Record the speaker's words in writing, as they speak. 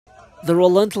The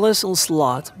relentless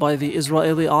onslaught by the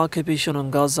Israeli occupation on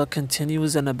Gaza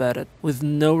continues unabated, with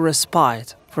no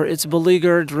respite for its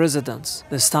beleaguered residents.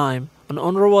 This time, an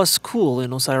UNRWA school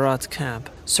in Nuseirat camp,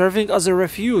 serving as a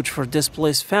refuge for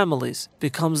displaced families,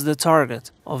 becomes the target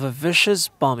of a vicious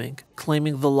bombing,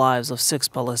 claiming the lives of 6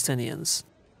 Palestinians.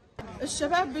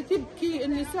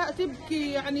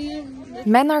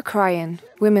 Men are crying,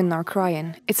 women are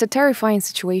crying. It's a terrifying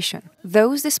situation.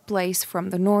 Those displaced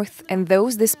from the north and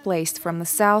those displaced from the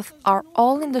south are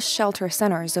all in the shelter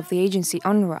centers of the agency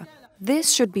UNRWA.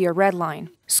 This should be a red line.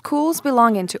 Schools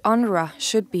belonging to UNRWA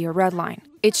should be a red line.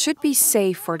 It should be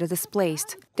safe for the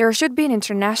displaced. There should be an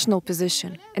international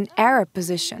position, an Arab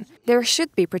position. There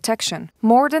should be protection.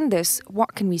 More than this,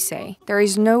 what can we say? There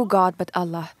is no God but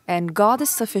Allah, and God is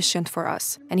sufficient for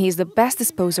us, and He is the best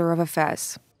disposer of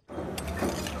affairs.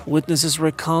 Witnesses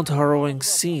recount harrowing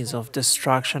scenes of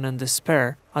destruction and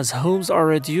despair as homes are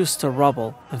reduced to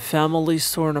rubble and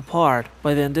families torn apart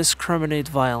by the indiscriminate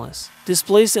violence.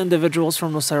 Displaced individuals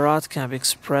from Nuseirat camp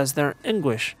express their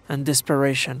anguish and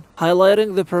desperation,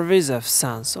 highlighting the pervasive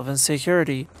sense of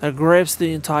insecurity that grips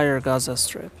the entire Gaza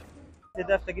Strip.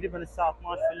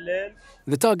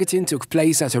 The targeting took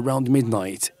place at around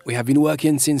midnight. We have been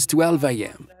working since 12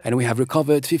 a.m. and we have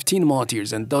recovered 15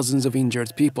 martyrs and dozens of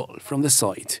injured people from the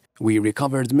site. We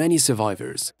recovered many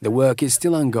survivors. The work is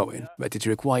still ongoing, but it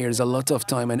requires a lot of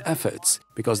time and efforts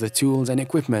because the tools and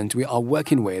equipment we are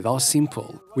working with are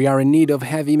simple. We are in need of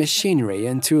heavy machinery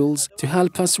and tools to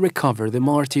help us recover the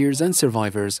martyrs and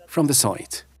survivors from the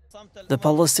site. The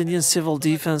Palestinian Civil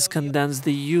Defense condemns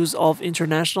the use of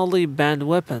internationally banned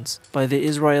weapons by the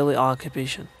Israeli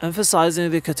occupation,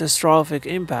 emphasizing the catastrophic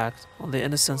impact on the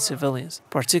innocent civilians,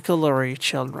 particularly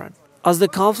children. As the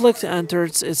conflict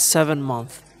enters its 7th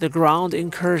month, the ground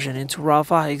incursion into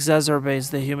Rafah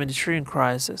exacerbates the humanitarian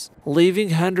crisis,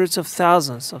 leaving hundreds of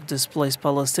thousands of displaced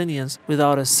Palestinians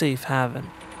without a safe haven.